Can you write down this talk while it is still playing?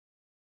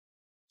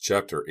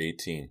Chapter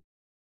 18.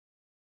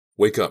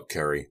 Wake up,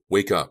 Carrie.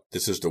 Wake up.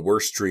 This is the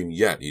worst dream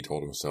yet, he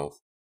told himself.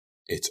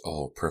 It's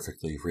all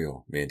perfectly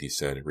real, Mandy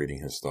said,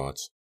 reading his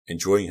thoughts,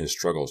 enjoying his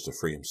struggles to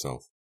free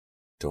himself.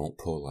 Don't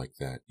pull like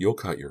that. You'll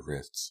cut your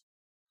wrists.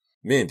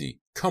 Mandy,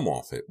 come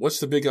off it. What's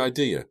the big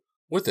idea?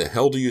 What the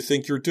hell do you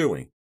think you're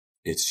doing?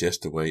 It's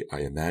just the way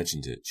I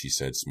imagined it, she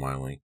said,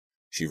 smiling.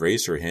 She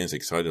raised her hands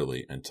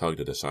excitedly and tugged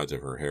at the sides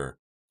of her hair.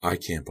 I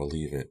can't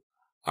believe it.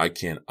 I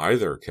can't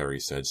either, Carrie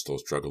said, still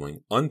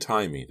struggling.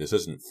 Untie me. This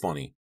isn't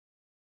funny.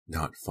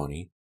 Not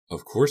funny?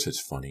 Of course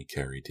it's funny,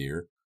 Carrie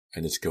dear,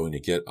 and it's going to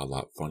get a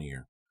lot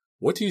funnier.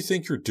 What do you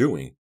think you're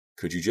doing?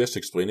 Could you just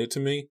explain it to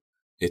me?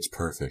 It's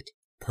perfect.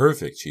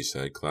 Perfect, she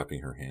said,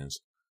 clapping her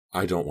hands.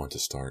 I don't want to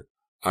start.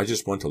 I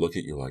just want to look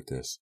at you like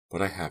this,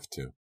 but I have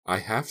to. I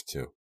have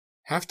to.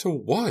 Have to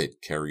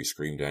what? Carrie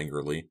screamed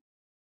angrily.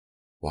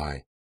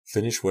 Why,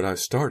 finish what I've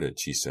started,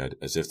 she said,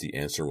 as if the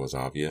answer was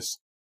obvious.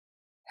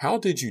 How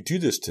did you do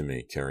this to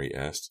me? Carrie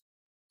asked.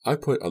 I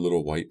put a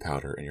little white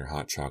powder in your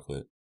hot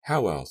chocolate.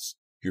 How else?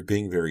 You're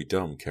being very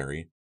dumb,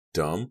 Carrie.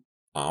 Dumb?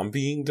 I'm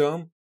being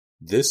dumb?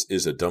 This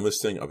is the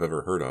dumbest thing I've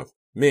ever heard of.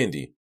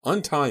 Mandy,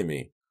 untie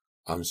me.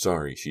 I'm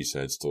sorry, she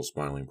said, still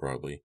smiling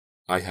broadly.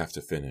 I have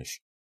to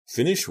finish.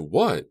 Finish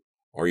what?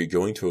 Are you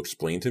going to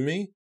explain to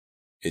me?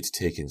 It's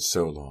taken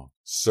so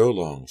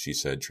long, she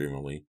said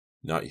dreamily,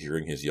 not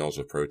hearing his yells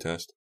of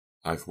protest.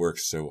 I've worked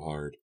so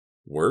hard.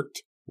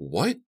 Worked?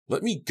 What?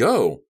 Let me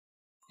go!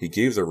 He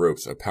gave the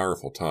ropes a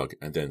powerful tug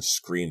and then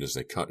screamed as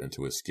they cut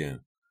into his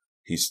skin.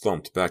 He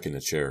slumped back in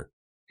the chair.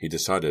 He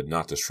decided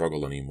not to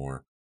struggle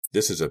anymore.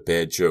 This is a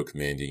bad joke,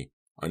 Mandy.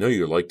 I know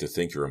you like to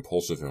think you're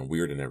impulsive and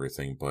weird and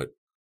everything, but...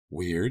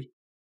 Weird?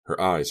 Her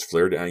eyes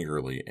flared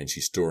angrily, and she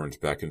stormed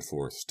back and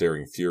forth,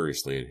 staring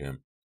furiously at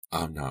him.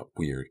 I'm not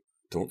weird.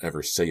 Don't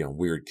ever say I'm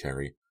weird,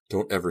 Carrie.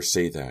 Don't ever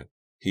say that.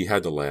 He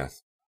had to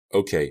laugh.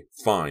 Okay,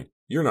 fine.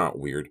 You're not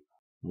weird.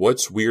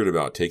 What's weird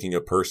about taking a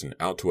person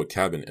out to a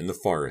cabin in the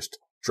forest,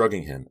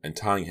 drugging him, and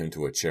tying him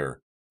to a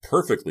chair?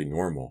 Perfectly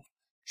normal.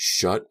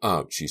 Shut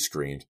up, she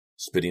screamed,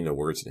 spitting the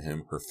words at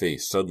him, her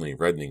face suddenly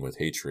reddening with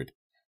hatred.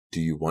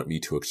 Do you want me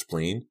to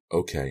explain?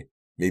 Okay,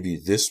 maybe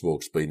this will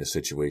explain the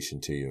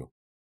situation to you.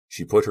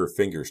 She put her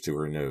fingers to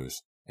her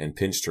nose and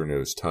pinched her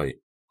nose tight.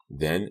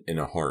 Then, in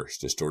a harsh,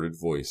 distorted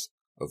voice,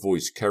 a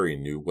voice Carrie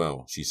knew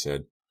well, she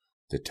said,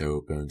 The toe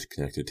bone's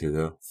connected to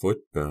the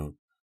foot bone.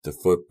 The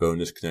foot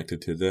bone is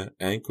connected to the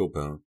ankle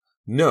bone.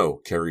 No,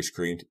 Carrie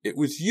screamed. It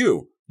was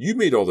you. You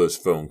made all those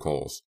phone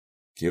calls.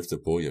 Give the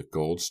boy a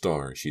gold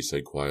star, she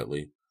said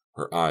quietly,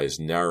 her eyes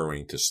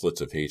narrowing to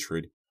slits of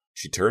hatred.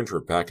 She turned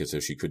her back as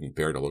if she couldn't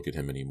bear to look at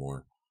him any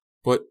more.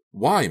 But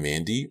why,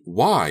 Mandy?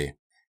 Why?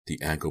 The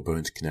ankle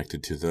bone's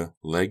connected to the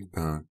leg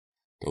bone.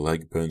 The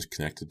leg bone's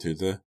connected to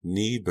the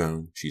knee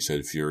bone, she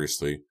said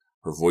furiously,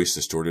 her voice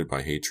distorted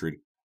by hatred.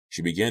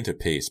 She began to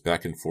pace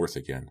back and forth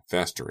again,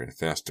 faster and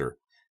faster.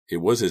 It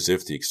was as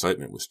if the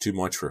excitement was too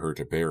much for her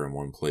to bear in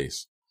one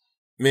place.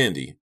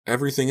 Mandy,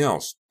 everything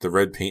else, the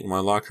red paint in my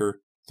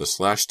locker, the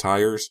slashed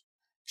tires.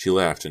 She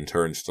laughed and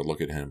turned to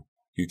look at him.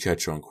 You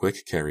catch on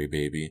quick, Carrie,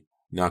 baby.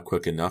 Not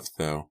quick enough,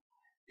 though.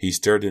 He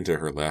stared into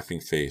her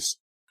laughing face.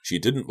 She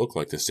didn't look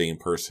like the same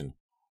person.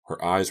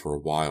 Her eyes were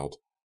wild.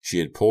 She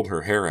had pulled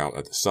her hair out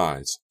at the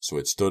sides, so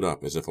it stood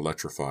up as if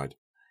electrified.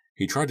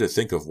 He tried to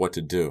think of what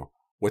to do,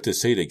 what to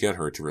say to get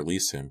her to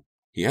release him.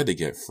 He had to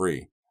get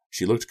free.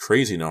 She looked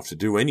crazy enough to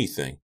do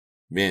anything.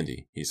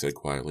 Mandy, he said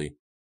quietly.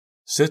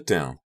 Sit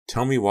down.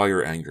 Tell me why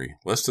you're angry.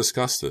 Let's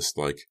discuss this,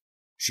 like...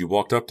 She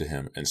walked up to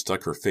him and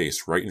stuck her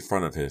face right in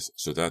front of his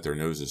so that their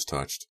noses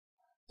touched.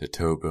 The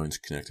toe bone's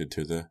connected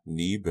to the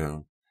knee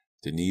bone.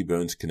 The knee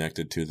bone's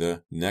connected to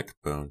the neck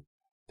bone.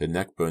 The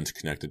neck bone's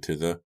connected to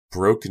the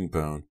broken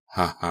bone.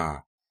 Ha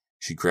ha.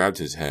 She grabbed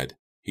his head.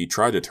 He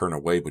tried to turn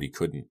away, but he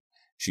couldn't.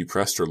 She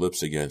pressed her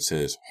lips against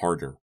his,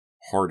 harder,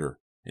 harder,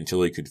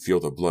 until he could feel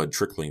the blood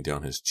trickling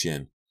down his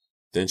chin.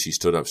 Then she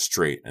stood up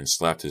straight and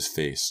slapped his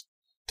face.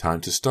 Time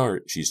to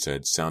start, she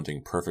said,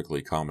 sounding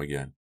perfectly calm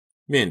again.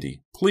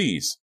 Mandy,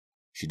 please.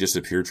 She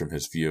disappeared from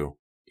his view.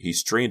 He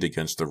strained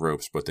against the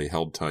ropes, but they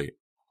held tight.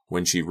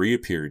 When she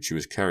reappeared, she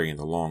was carrying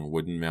the long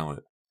wooden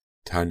mallet.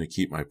 Time to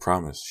keep my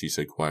promise, she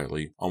said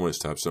quietly,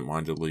 almost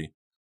absent-mindedly.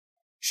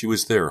 She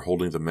was there,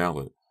 holding the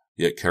mallet,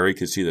 yet Carrie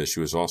could see that she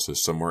was also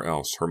somewhere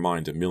else, her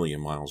mind a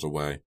million miles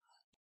away.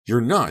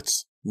 You're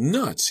nuts!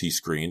 Nuts! He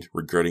screamed,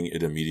 regretting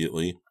it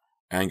immediately.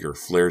 Anger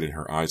flared in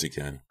her eyes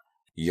again.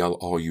 Yell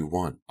all you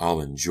want,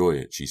 I'll enjoy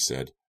it, she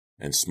said,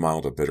 and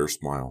smiled a bitter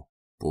smile.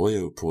 Boy,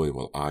 oh boy,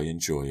 will I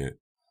enjoy it.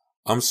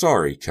 I'm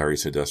sorry, Carrie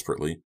said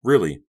desperately.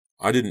 Really,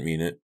 I didn't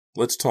mean it.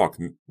 Let's talk.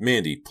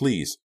 Mandy,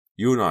 please.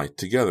 You and I,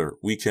 together,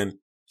 we can...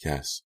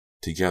 Yes,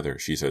 together,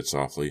 she said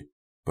softly.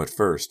 But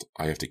first,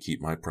 I have to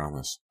keep my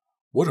promise.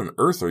 What on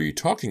earth are you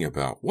talking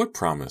about? What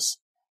promise?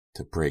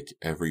 To break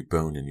every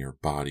bone in your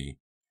body.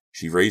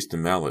 She raised the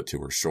mallet to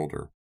her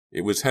shoulder.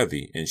 It was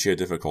heavy, and she had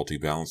difficulty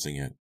balancing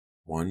it.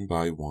 One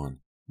by one,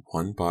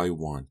 one by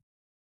one.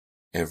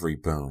 Every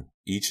bone,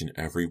 each and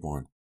every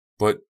one.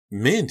 But,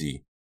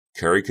 Mandy!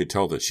 Carrie could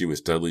tell that she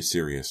was deadly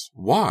serious.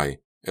 Why?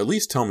 At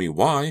least tell me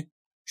why."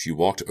 She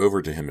walked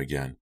over to him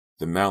again,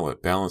 the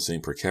mallet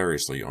balancing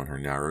precariously on her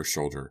narrow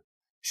shoulder.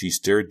 She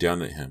stared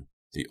down at him,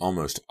 the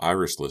almost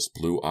irisless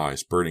blue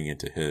eyes burning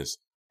into his,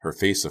 her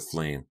face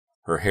aflame,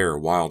 her hair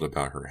wild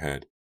about her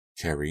head.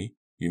 "Carrie,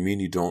 you mean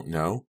you don't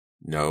know?"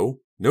 "No?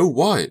 Know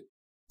what?"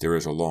 There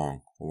was a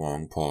long,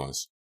 long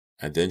pause,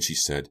 and then she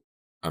said,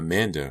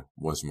 "Amanda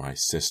was my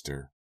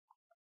sister."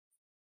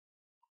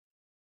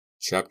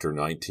 Chapter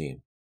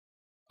 19.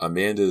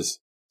 Amanda's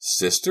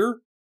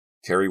sister?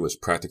 Carrie was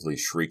practically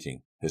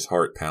shrieking. His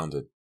heart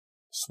pounded.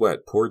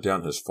 Sweat poured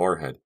down his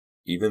forehead,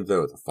 even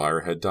though the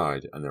fire had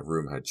died and the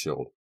room had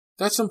chilled.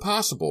 "That's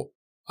impossible.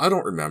 I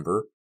don't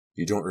remember."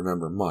 "You don't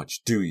remember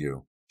much, do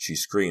you?" She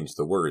screamed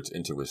the words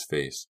into his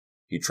face.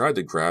 He tried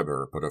to grab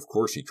her, but of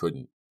course he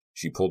couldn't.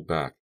 She pulled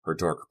back, her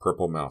dark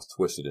purple mouth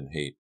twisted in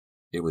hate.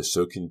 "It was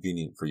so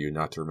convenient for you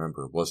not to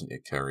remember, wasn't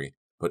it, Carrie?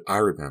 But I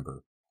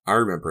remember. I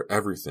remember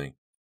everything.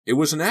 It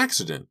was an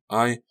accident.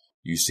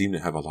 You seem to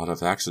have a lot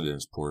of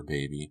accidents, poor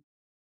baby."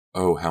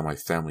 "Oh, how my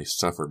family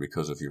suffered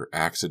because of your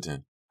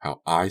accident.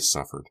 How I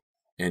suffered.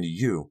 And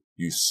you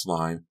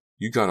slime,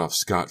 you got off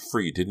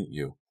scot-free, didn't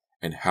you?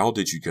 And how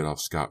did you get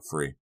off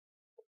scot-free?"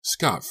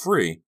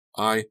 "Scot-free?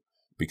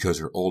 Because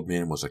your old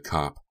man was a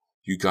cop.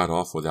 You got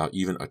off without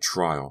even a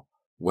trial.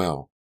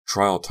 Well,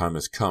 trial time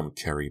has come,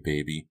 Carrie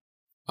baby.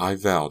 I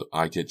vowed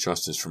I'd get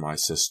justice for my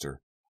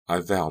sister. I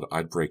vowed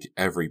I'd break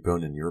every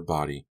bone in your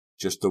body,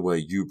 just the way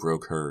you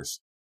broke hers.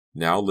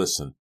 Now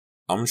listen.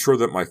 I'm sure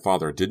that my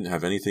father didn't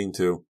have anything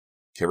to—"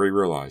 Carrie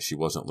realized she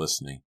wasn't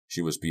listening.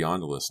 She was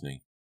beyond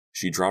listening.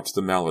 She dropped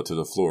the mallet to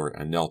the floor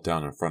and knelt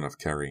down in front of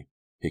Carrie.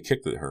 He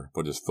kicked at her,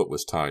 but his foot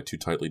was tied too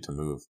tightly to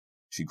move.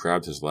 She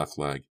grabbed his left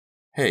leg.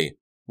 "Hey,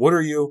 what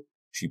are you—"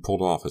 She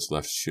pulled off his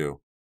left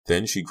shoe.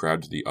 Then she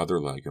grabbed the other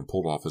leg and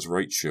pulled off his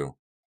right shoe.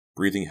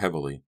 Breathing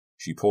heavily,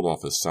 she pulled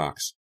off his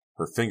socks,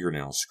 her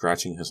fingernails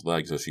scratching his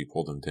legs as she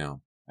pulled them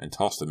down, and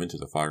tossed them into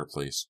the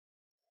fireplace.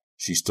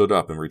 She stood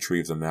up and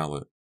retrieved the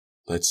mallet.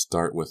 "Let's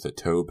start with the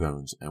toe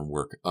bones and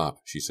work up,"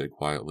 she said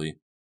quietly.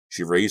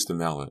 She raised the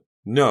mallet.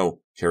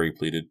 "No," Carrie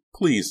pleaded.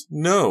 "Please,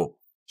 no!"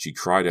 She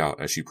cried out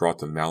as she brought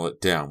the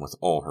mallet down with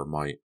all her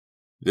might.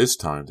 This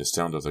time the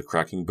sound of the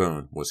cracking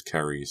bone was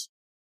Carrie's.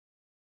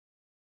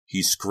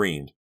 He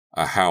screamed,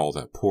 a howl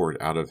that poured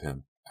out of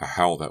him, a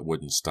howl that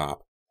wouldn't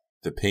stop.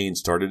 The pain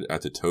started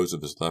at the toes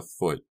of his left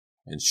foot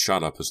and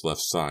shot up his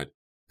left side,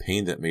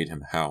 pain that made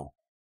him howl,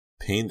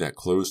 pain that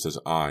closed his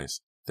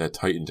eyes, that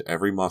tightened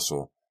every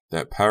muscle,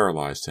 that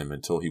paralyzed him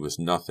until he was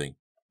nothing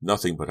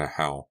but a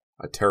howl,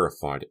 a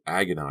terrified,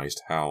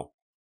 agonized howl.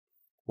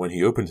 When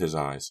he opened his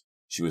eyes,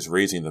 she was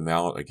raising the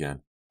mallet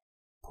again.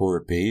 "Poor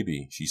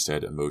baby," she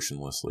said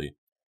emotionlessly.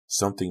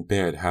 "Something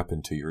bad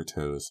happened to your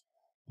toes.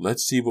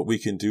 Let's see what we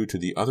can do to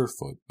the other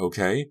foot,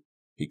 okay?"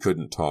 He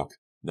couldn't talk,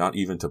 not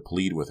even to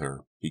plead with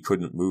her. He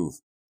couldn't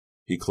move.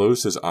 He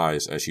closed his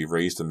eyes as she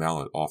raised the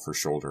mallet off her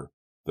shoulder.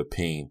 The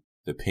pain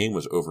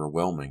was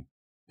overwhelming.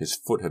 His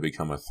foot had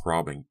become a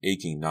throbbing,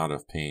 aching knot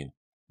of pain.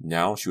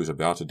 Now she was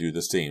about to do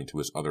the same to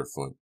his other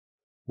foot.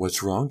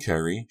 "What's wrong,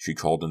 Carrie?" she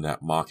called in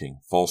that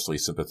mocking, falsely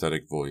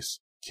sympathetic voice.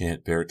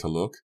 "Can't bear to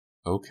look?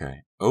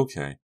 Okay.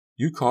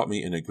 You caught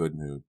me in a good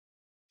mood."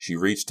 She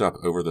reached up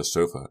over the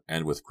sofa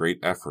and, with great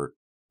effort,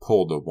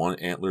 pulled the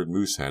one-antlered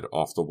moose head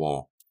off the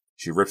wall.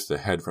 She ripped the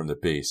head from the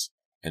base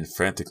and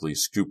frantically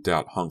scooped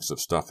out hunks of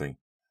stuffing.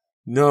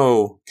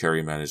 "No!"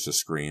 Carrie managed to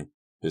scream.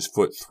 His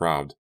foot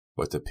throbbed,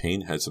 but the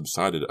pain had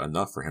subsided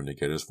enough for him to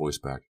get his voice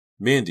back.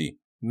 "Mandy,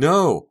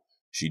 no!"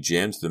 She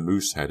jammed the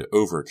moose head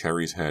over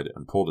Carrie's head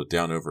and pulled it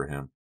down over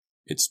him.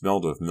 It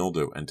smelled of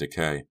mildew and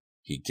decay.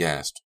 He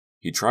gasped.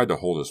 He tried to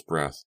hold his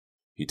breath.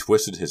 He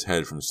twisted his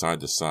head from side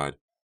to side,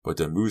 but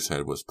the moose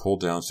head was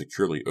pulled down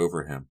securely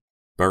over him,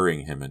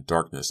 burying him in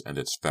darkness and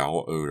its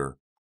foul odor.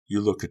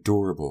 "You look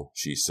adorable,"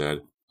 she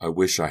said. "I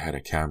wish I had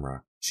a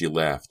camera." She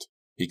laughed.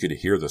 He could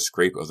hear the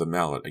scrape of the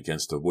mallet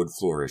against the wood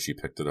floor as she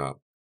picked it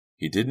up.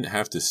 He didn't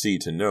have to see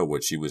to know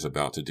what she was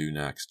about to do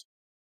next.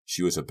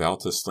 She was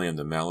about to slam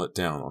the mallet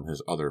down on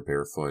his other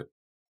bare foot.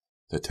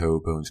 "The toe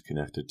bone's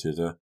connected to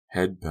the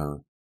head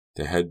bone.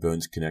 The head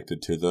bone's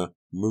connected to the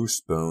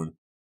moose bone."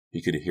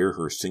 He could hear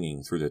her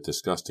singing through the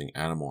disgusting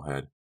animal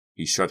head.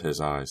 He shut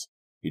his eyes.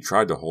 He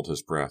tried to hold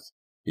his breath.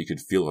 He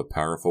could feel a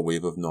powerful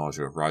wave of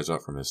nausea rise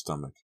up from his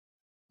stomach.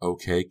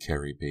 "Okay,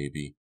 Carrie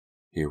baby.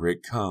 Here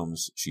it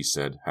comes," she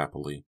said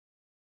happily.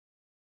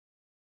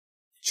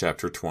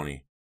 Chapter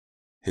 20.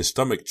 His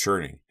stomach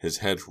churning, his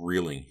head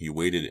reeling, he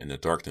waited in the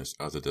darkness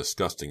of the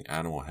disgusting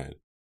animal head,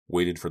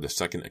 waited for the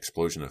second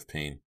explosion of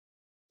pain.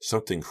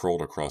 Something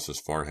crawled across his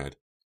forehead.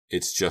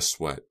 It's just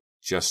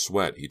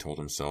sweat, he told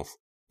himself,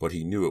 but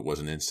he knew it was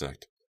an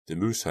insect. The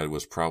moose head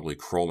was probably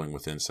crawling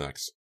with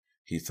insects.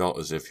 He felt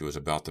as if he was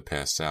about to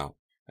pass out,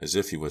 as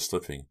if he was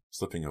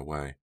slipping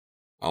away.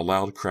 A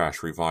loud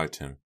crash revived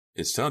him.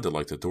 It sounded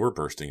like the door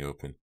bursting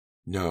open.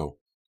 "No,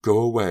 go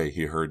away,"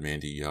 he heard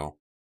Mandy yell.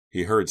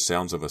 He heard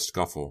sounds of a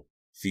scuffle,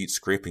 feet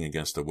scraping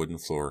against the wooden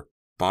floor,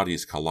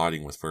 bodies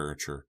colliding with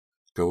furniture.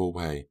 Go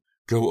away!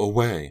 Go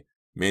away!"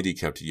 Mandy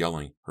kept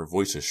yelling, her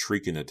voice a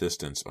shriek in the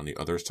distance on the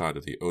other side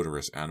of the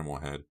odorous animal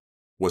head.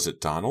 Was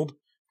it Donald?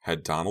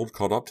 Had Donald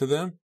caught up to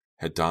them?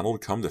 Had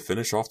Donald come to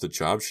finish off the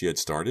job she had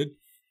started?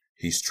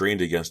 He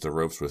strained against the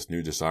ropes with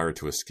new desire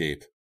to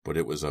escape, but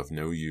it was of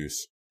no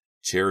use.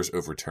 Chairs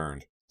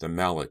overturned. The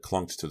mallet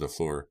clunked to the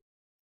floor.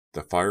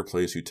 The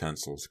fireplace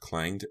utensils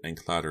clanged and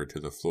clattered to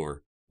the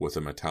floor with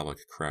a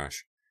metallic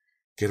crash.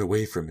 Get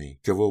away from me!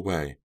 Go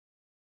away!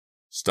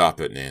 Stop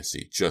it,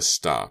 Nancy! Just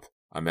stop!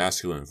 A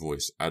masculine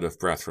voice, out of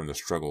breath from the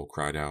struggle,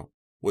 cried out.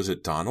 Was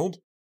it Donald?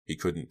 He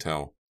couldn't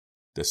tell.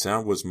 The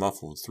sound was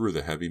muffled through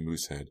the heavy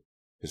moose head.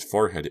 His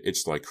forehead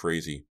itched like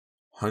crazy.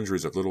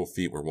 Hundreds of little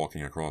feet were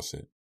walking across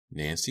it.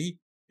 Nancy?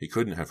 He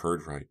couldn't have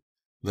heard right.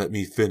 Let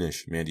me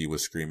finish, Mandy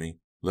was screaming.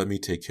 Let me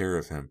take care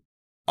of him.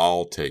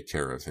 I'll take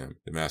care of him,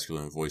 the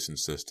masculine voice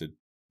insisted.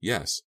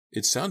 Yes,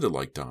 it sounded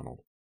like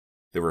Donald.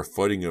 They were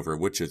fighting over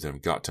which of them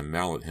got to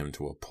mallet him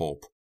to a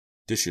pulp.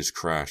 Dishes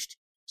crashed.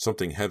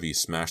 Something heavy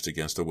smashed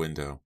against a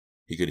window.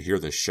 He could hear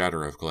the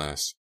shatter of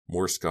glass.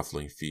 More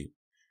scuffling feet.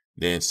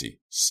 Nancy,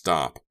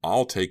 stop.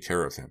 I'll take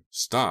care of him.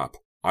 Stop.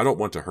 I don't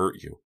want to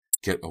hurt you.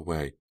 Get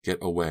away. Get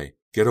away.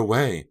 Get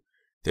away.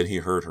 Then he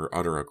heard her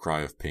utter a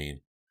cry of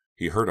pain.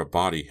 He heard a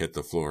body hit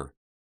the floor.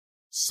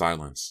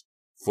 Silence.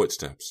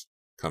 Footsteps.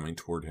 Coming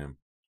toward him.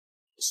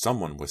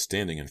 Someone was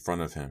standing in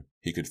front of him.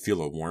 He could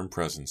feel a warm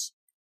presence.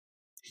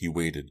 He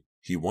waited.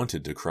 He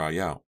wanted to cry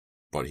out,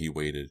 but he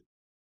waited.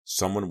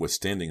 Someone was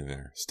standing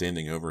there,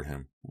 standing over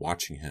him,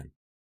 watching him.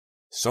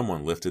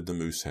 Someone lifted the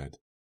moose head.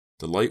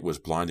 The light was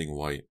blinding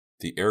white.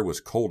 The air was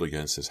cold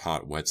against his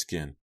hot, wet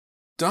skin.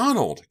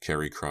 Donald!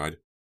 Carrie cried.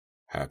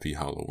 Happy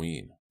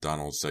Halloween,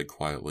 Donald said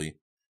quietly.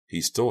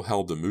 He still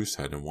held the moose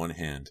head in one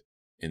hand.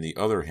 In the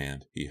other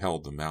hand, he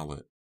held the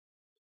mallet.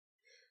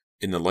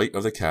 In the light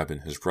of the cabin,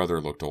 his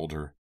brother looked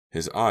older.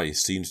 His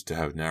eyes seemed to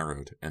have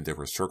narrowed, and they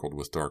were circled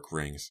with dark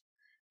rings.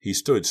 He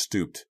stood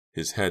stooped,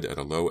 his head at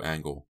a low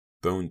angle,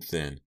 bone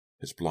thin,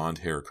 his blond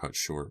hair cut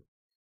short.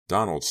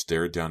 Donald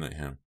stared down at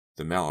him,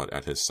 the mallet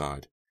at his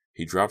side.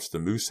 He dropped the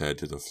moose head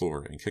to the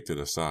floor and kicked it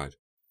aside.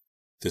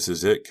 This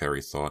is it,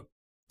 Carrie thought.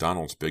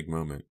 Donald's big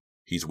moment.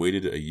 He's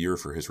waited a year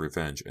for his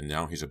revenge, and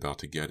now he's about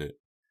to get it.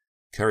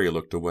 Carrie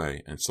looked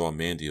away and saw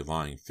Mandy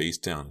lying face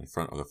down in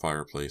front of the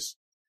fireplace.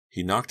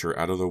 He knocked her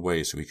out of the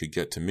way so he could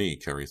get to me,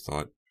 Carrie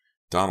thought.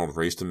 Donald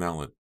raised the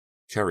mallet.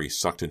 Carrie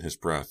sucked in his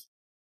breath.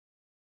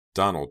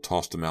 Donald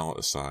tossed the mallet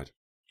aside.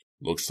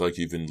 Looks like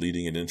you've been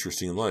leading an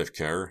interesting life,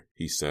 Carrie,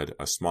 he said,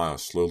 a smile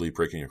slowly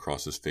breaking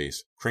across his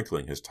face,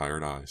 crinkling his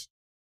tired eyes.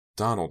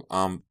 Donald,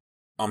 I'm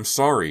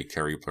sorry,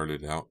 Carrie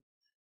blurted out.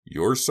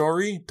 You're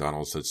sorry?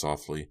 Donald said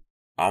softly.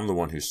 I'm the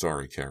one who's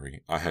sorry,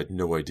 Carrie. I had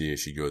no idea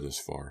she'd go this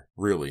far.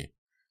 Really.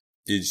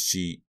 Is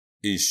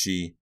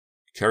she...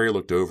 Carrie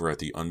looked over at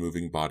the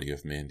unmoving body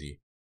of Mandy.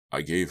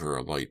 I gave her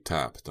a light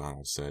tap,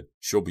 Donald said.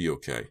 She'll be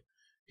okay.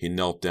 He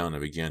knelt down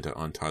and began to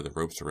untie the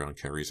ropes around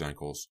Carrie's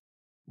ankles.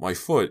 My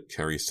foot,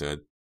 Carrie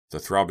said. The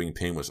throbbing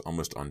pain was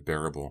almost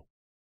unbearable.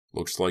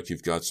 Looks like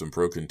you've got some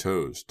broken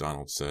toes,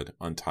 Donald said,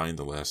 untying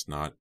the last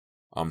knot.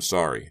 I'm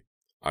sorry.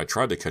 I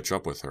tried to catch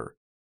up with her.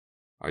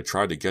 I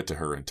tried to get to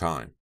her in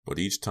time, but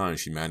each time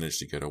she managed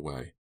to get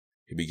away.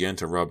 He began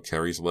to rub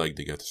Carrie's leg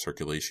to get the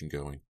circulation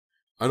going.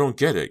 I don't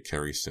get it,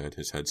 Carrie said,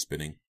 his head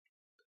spinning.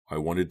 I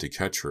wanted to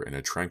catch her in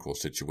a tranquil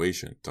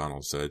situation,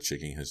 Donald said,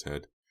 shaking his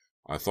head.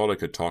 I thought I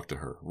could talk to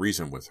her,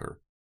 reason with her,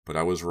 but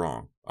I was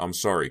wrong. I'm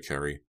sorry,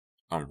 Carrie.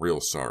 I'm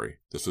real sorry.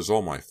 This was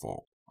all my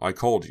fault. I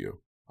called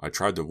you. I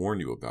tried to warn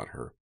you about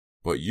her,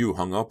 but you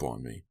hung up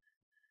on me.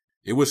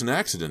 It was an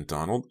accident,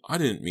 Donald. I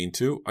didn't mean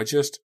to.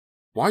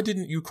 Why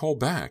didn't you call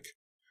back?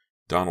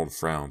 Donald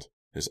frowned.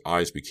 His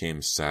eyes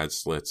became sad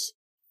slits.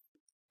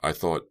 I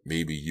thought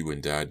maybe you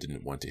and Dad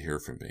didn't want to hear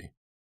from me.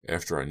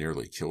 After I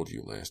nearly killed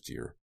you last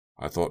year,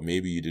 I thought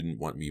maybe you didn't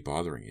want me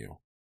bothering you.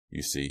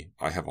 You see,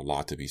 I have a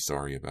lot to be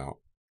sorry about.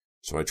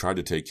 So I tried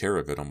to take care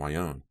of it on my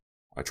own.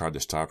 I tried to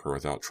stop her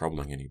without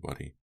troubling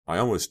anybody. I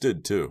almost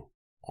did, too.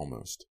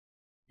 Almost.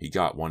 He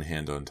got one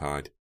hand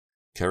untied.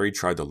 Carrie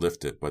tried to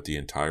lift it, but the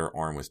entire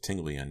arm was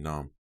tingly and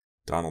numb.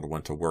 Donald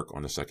went to work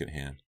on the second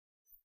hand.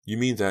 You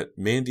mean that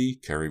Mandy?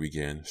 Carrie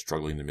began,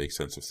 struggling to make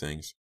sense of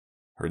things.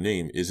 Her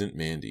name isn't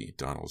Mandy,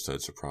 Donald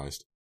said,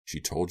 surprised. She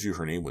told you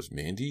her name was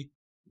Mandy?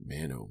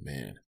 Man, oh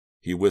man.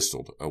 He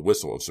whistled, a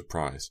whistle of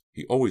surprise.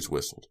 He always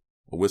whistled,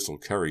 a whistle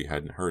Carrie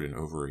hadn't heard in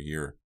over a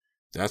year.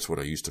 That's what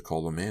I used to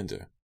call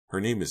Amanda.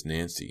 Her name is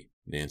Nancy,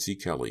 Nancy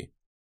Kelly.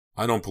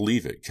 I don't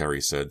believe it,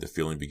 Carrie said, the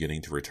feeling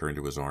beginning to return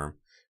to his arm.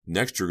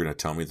 Next you're going to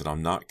tell me that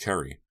I'm not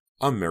Carrie.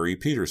 I'm Mary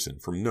Peterson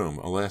from Nome,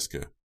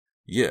 Alaska.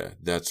 Yeah,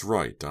 that's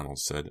right, Donald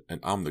said, and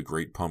I'm the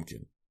Great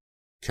Pumpkin.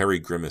 Carrie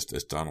grimaced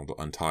as Donald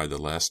untied the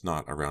last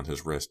knot around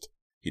his wrist.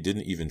 He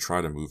didn't even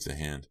try to move the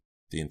hand.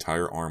 The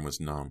entire arm was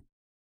numb.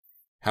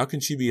 How can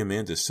she be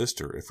Amanda's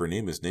sister if her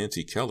name is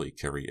Nancy Kelly?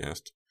 Carrie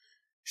asked.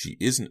 She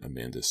isn't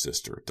Amanda's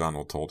sister,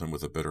 Donald told him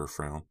with a bitter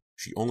frown.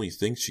 She only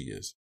thinks she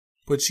is.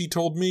 But she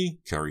told me,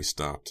 Carrie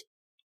stopped.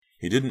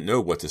 He didn't know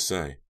what to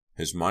say.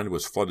 His mind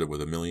was flooded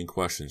with a million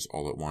questions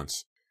all at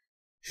once.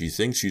 She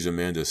thinks she's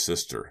Amanda's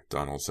sister,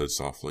 Donald said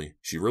softly.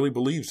 She really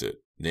believes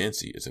it.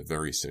 Nancy is a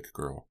very sick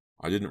girl.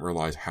 I didn't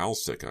realize how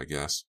sick, I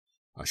guess.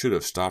 I should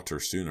have stopped her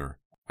sooner.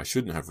 I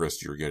shouldn't have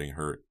risked your getting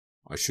hurt.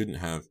 I shouldn't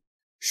have...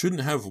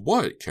 Shouldn't have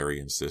what? Carrie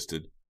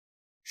insisted.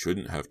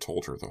 Shouldn't have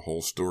told her the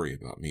whole story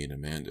about me and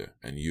Amanda,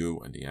 and you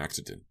and the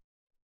accident.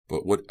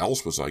 But what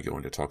else was I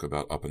going to talk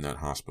about up in that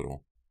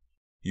hospital?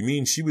 You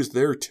mean she was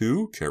there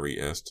too? Carrie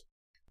asked.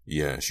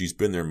 Yeah, she's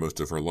been there most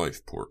of her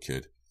life, poor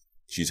kid.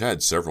 She's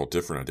had several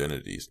different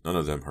identities, none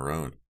of them her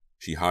own.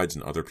 She hides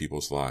in other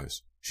people's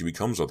lives. She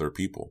becomes other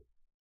people.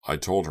 I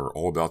told her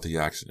all about the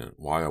accident,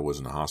 why I was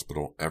in the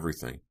hospital,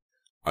 everything.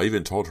 I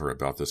even told her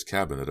about this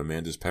cabin that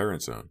Amanda's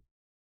parents own.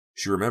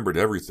 She remembered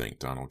everything,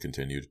 Donald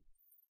continued.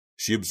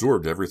 She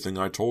absorbed everything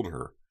I told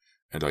her,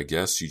 and I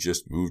guess she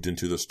just moved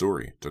into the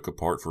story, took a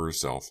part for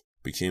herself,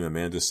 became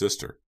Amanda's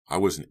sister. I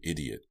was an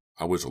idiot.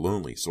 I was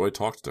lonely, so I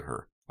talked to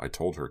her. I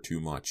told her too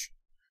much.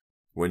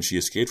 When she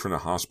escaped from the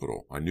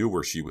hospital, I knew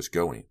where she was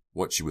going,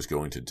 what she was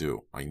going to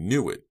do. I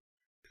knew it.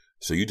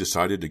 So you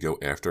decided to go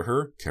after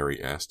her?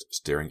 Carrie asked,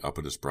 staring up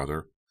at his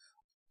brother.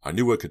 I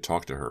knew I could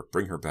talk to her,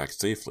 bring her back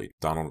safely,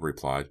 Donald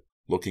replied,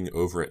 looking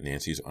over at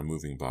Nancy's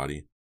unmoving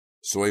body.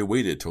 So I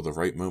waited till the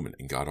right moment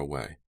and got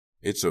away.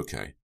 It's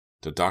okay.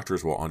 The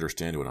doctors will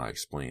understand when I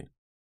explain.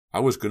 I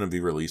was going to be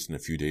released in a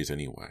few days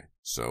anyway,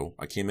 so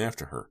I came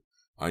after her.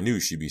 I knew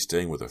she'd be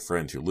staying with a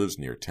friend who lives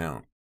near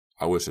town.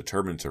 I was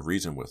determined to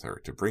reason with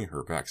her, to bring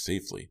her back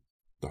safely.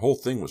 The whole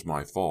thing was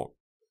my fault.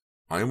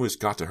 I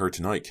almost got to her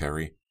tonight,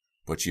 Carrie,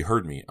 but she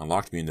heard me and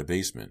locked me in the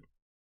basement.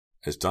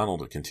 As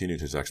Donald continued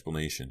his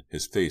explanation,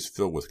 his face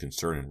filled with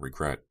concern and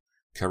regret,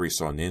 Carrie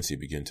saw Nancy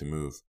begin to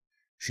move.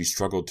 She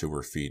struggled to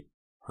her feet.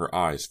 Her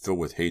eyes filled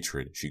with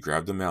hatred, she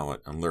grabbed the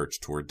mallet and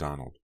lurched toward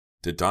Donald.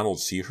 Did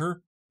Donald see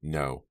her?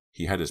 No.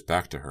 He had his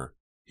back to her.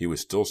 He was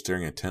still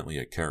staring intently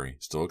at Carrie,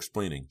 still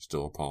explaining,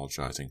 still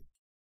apologizing.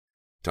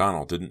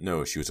 Donald didn't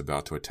know she was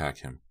about to attack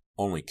him.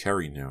 Only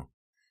Carrie knew.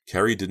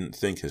 Carrie didn't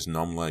think his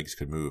numb legs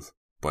could move,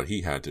 but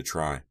he had to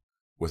try.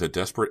 With a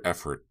desperate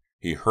effort,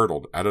 he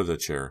hurtled out of the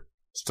chair,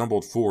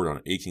 stumbled forward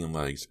on aching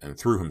legs, and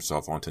threw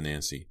himself onto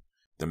Nancy.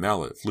 The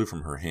mallet flew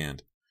from her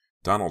hand.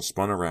 Donald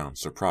spun around,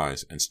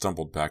 surprised, and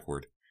stumbled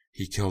backward.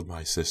 He killed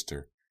my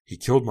sister. He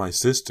killed my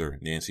sister,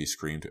 Nancy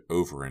screamed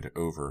over and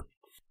over.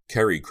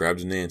 Carrie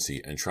grabbed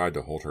Nancy and tried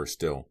to hold her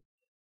still,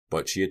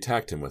 but she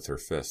attacked him with her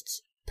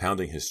fists,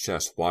 pounding his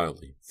chest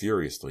wildly,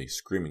 furiously,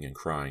 screaming and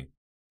crying.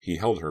 He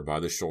held her by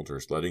the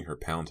shoulders, letting her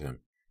pound him,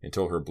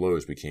 until her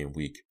blows became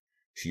weak.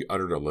 She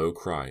uttered a low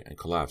cry and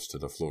collapsed to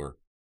the floor.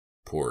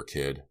 Poor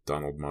kid,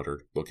 Donald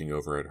muttered, looking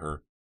over at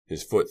her.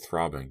 His foot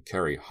throbbing,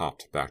 Carrie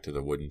hopped back to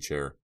the wooden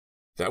chair.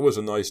 That was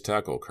a nice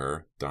tackle,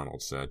 Kerr,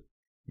 Donald said.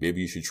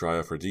 Maybe you should try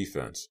out for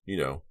defense. You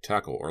know,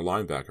 tackle or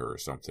linebacker or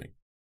something.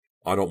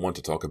 I don't want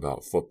to talk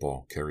about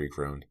football, Carrie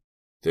groaned.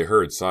 They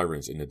heard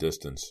sirens in the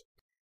distance.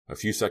 A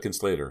few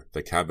seconds later,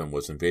 the cabin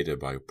was invaded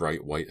by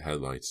bright white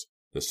headlights.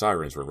 The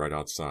sirens were right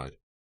outside.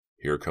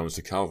 Here comes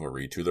the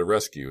cavalry to the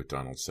rescue,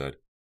 Donald said.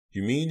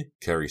 You mean?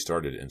 Carrie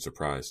started in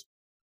surprise.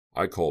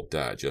 I called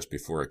Dad just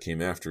before I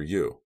came after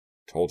you.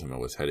 Told him I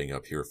was heading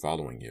up here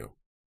following you.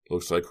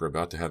 Looks like we're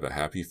about to have a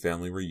happy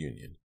family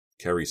reunion.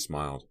 Carrie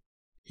smiled.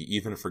 He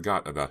even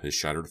forgot about his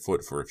shattered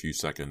foot for a few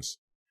seconds.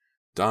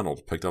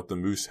 Donald picked up the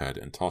moose head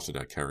and tossed it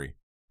at Carrie.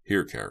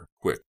 Here, Carrie,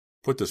 quick,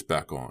 put this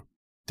back on.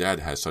 Dad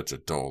has such a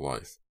dull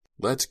life.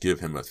 Let's give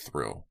him a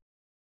thrill.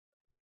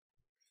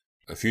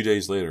 A few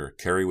days later,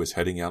 Carrie was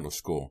heading out of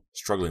school,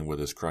 struggling with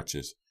his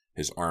crutches,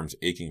 his arms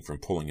aching from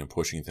pulling and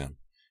pushing them.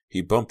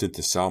 He bumped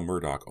into Sal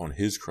Murdoch on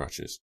his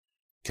crutches.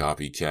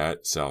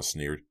 Copycat, Sal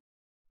sneered.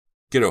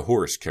 Get a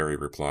horse, Carrie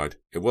replied.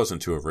 It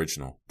wasn't too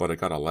original, but I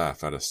got a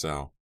laugh out of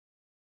Sal.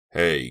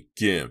 Hey,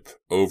 Gimp,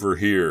 over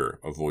here,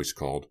 a voice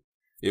called.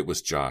 It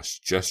was Josh,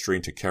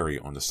 gesturing to Carrie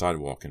on the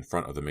sidewalk in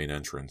front of the main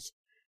entrance.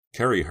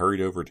 Carrie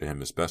hurried over to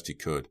him as best he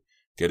could,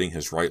 getting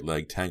his right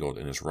leg tangled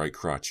in his right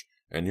crutch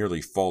and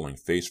nearly falling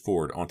face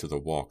forward onto the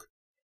walk.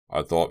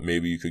 I thought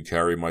maybe you could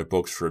carry my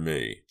books for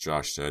me,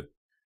 Josh said.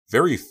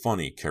 Very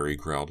funny, Carrie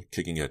growled,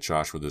 kicking at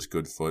Josh with his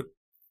good foot.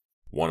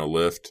 Want a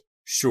lift?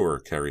 Sure,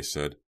 Carrie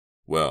said.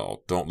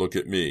 Well, don't look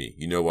at me.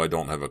 You know I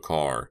don't have a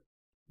car.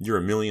 You're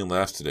a million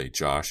laughs today,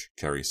 Josh,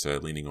 Carrie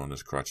said, leaning on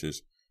his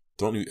crutches.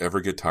 Don't you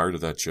ever get tired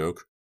of that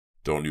joke?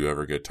 Don't you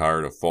ever get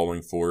tired of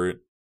falling for it?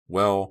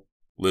 Well,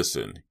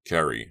 listen,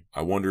 Carrie,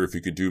 I wonder if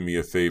you could do me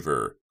a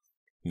favor.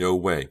 No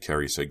way,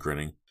 Carrie said,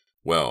 grinning.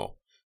 Well,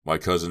 my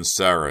cousin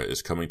Sarah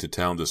is coming to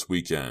town this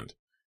weekend.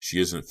 She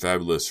isn't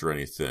fabulous or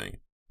anything,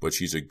 but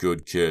she's a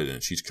good kid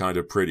and she's kind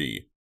of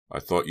pretty. I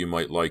thought you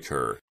might like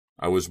her.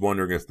 I was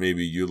wondering if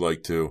maybe you'd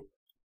like to...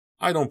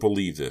 I don't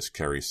believe this,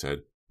 Carrie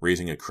said,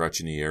 raising a crutch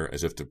in the air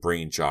as if to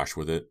brain Josh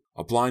with it.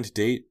 A blind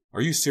date?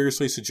 Are you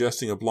seriously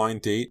suggesting a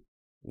blind date?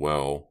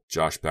 Well,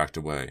 Josh backed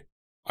away.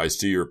 I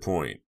see your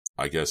point.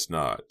 I guess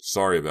not.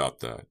 Sorry about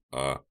that.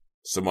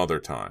 Some other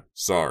time.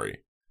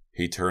 Sorry.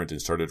 He turned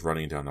and started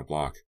running down the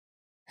block.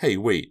 Hey,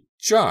 wait,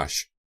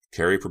 Josh!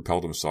 Carrie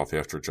propelled himself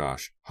after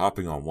Josh,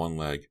 hopping on one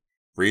leg,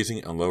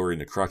 raising and lowering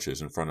the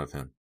crutches in front of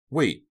him.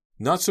 Wait,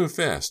 Not so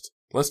fast.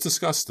 Let's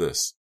discuss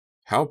this.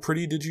 How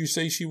pretty did you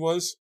say she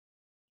was?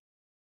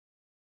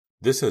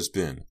 This has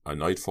been a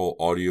Nightfall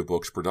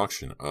Audiobooks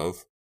production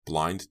of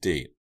Blind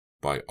Date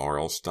by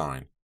R.L.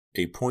 Stine,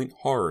 a point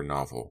horror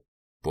novel,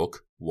 Book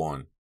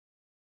 1.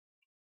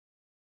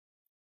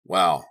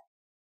 Wow,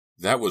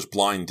 that was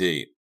Blind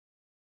Date.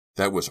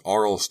 That was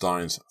R.L.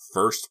 Stine's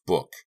first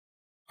book.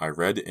 I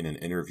read in an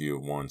interview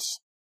once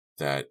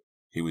that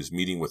he was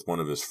meeting with one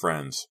of his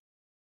friends,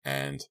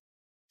 and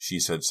she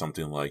said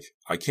something like,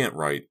 I can't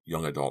write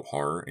young adult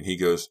horror, and he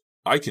goes,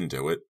 I can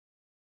do it.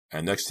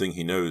 And next thing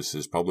he knows,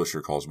 his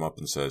publisher calls him up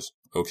and says,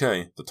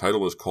 okay, the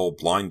title is called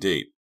Blind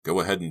Date. Go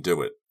ahead and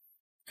do it.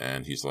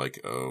 And he's like,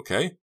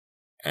 okay.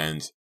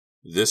 And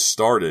this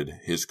started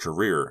his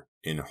career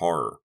in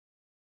horror.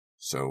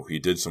 So he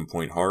did some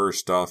point horror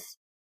stuff.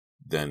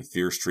 Then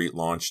Fear Street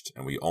launched,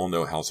 and we all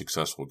know how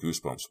successful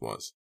Goosebumps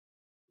was.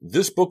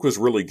 This book was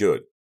really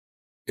good.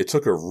 It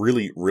took a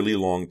really, really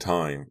long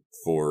time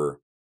for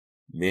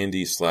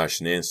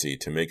Mandy/Nancy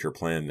to make her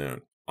plan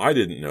known. I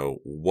didn't know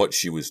what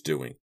she was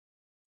doing.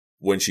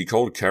 When she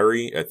called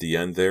Carrie at the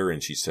end there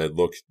and she said,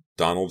 look,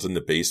 Donald's in the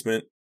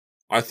basement,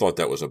 I thought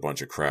that was a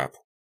bunch of crap.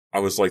 I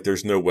was like,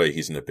 there's no way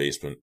he's in the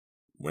basement.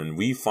 When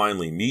we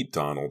finally meet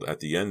Donald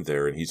at the end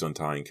there and he's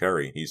untying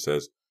Carrie, he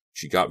says,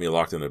 she got me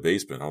locked in the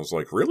basement. I was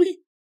like, really?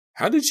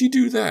 How did she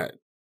do that?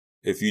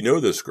 If you know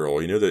this girl,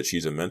 you know that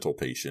she's a mental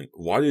patient.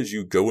 Why did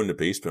you go in the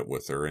basement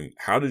with her? And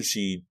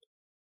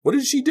what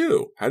did she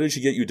do? How did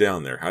she get you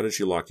down there? How did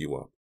she lock you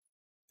up?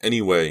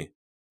 Anyway,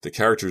 the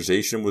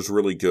characterization was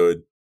really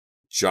good.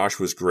 Josh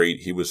was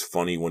great. He was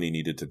funny when he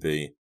needed to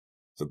be.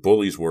 The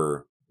bullies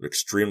were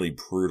extremely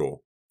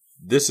brutal.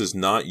 This is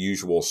not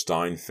usual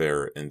Stine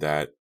fare in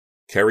that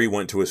Carrie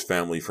went to his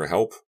family for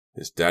help.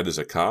 His dad is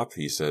a cop.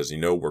 He says,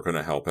 we're going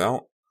to help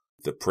out.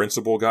 The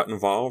principal got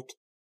involved,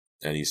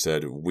 and he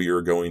said, we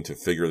are going to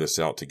figure this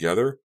out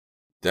together.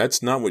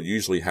 That's not what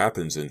usually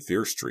happens in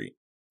Fear Street.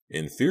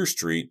 In Fear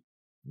Street,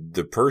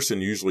 the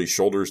person usually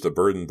shoulders the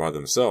burden by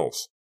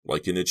themselves,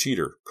 like in A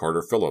Cheater.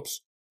 Carter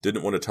Phillips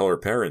didn't want to tell her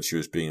parents she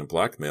was being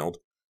blackmailed,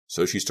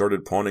 so she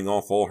started pawning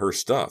off all her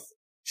stuff.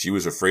 She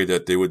was afraid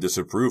that they would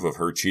disapprove of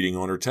her cheating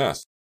on her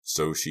test,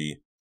 so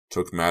she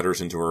took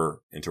matters into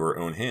her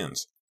own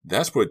hands.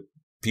 That's what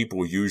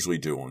people usually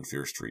do on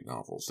Fear Street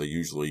novels. They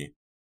usually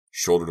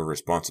shoulder the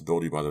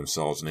responsibility by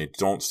themselves, and they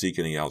don't seek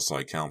any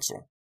outside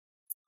counsel.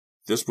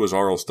 This was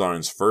R.L.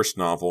 Stine's first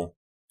novel.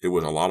 It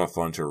was a lot of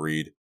fun to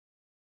read.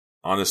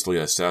 Honestly,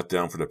 I sat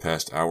down for the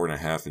past hour and a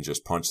half and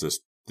just punched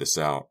this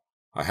out.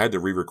 I had to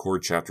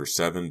re-record Chapter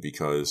 7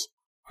 because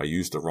I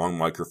used the wrong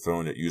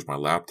microphone. It used my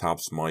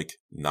laptop's mic,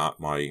 not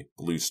my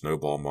Blue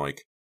Snowball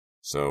mic.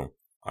 So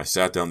I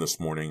sat down this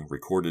morning,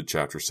 recorded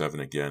Chapter 7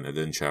 again, and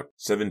then Chapter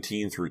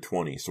 17 through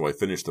 20, so I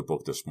finished the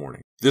book this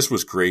morning. This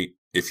was great.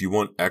 If you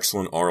want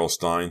excellent R.L.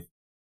 Stine,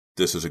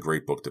 this is a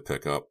great book to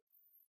pick up.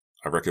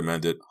 I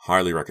recommend it.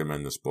 Highly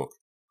recommend this book.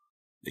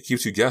 It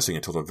keeps you guessing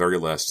until the very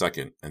last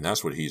second, and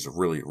that's what he's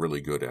really,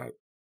 really good at.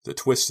 The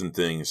twists and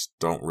things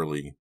don't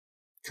really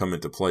come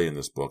into play in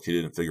this book. He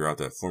didn't figure out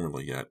that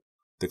formula yet.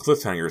 The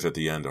cliffhangers at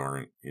the end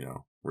aren't,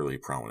 really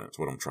prominent, is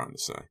what I'm trying to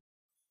say.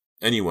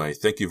 Anyway,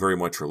 thank you very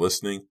much for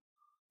listening.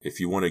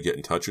 If you want to get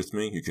in touch with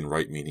me, you can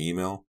write me an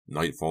email,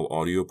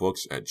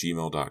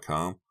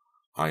 nightfallaudiobooks@gmail.com.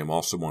 I am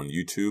also on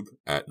YouTube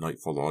at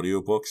Nightfall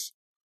Audiobooks.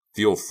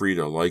 Feel free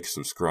to like,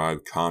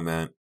 subscribe,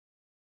 comment,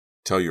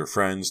 tell your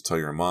friends, tell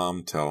your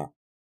mom, tell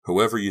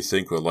whoever you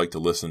think would like to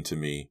listen to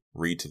me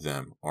read to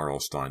them R.L.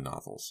 Stine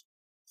novels.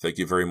 Thank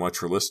you very much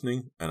for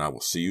listening, and I will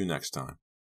see you next time.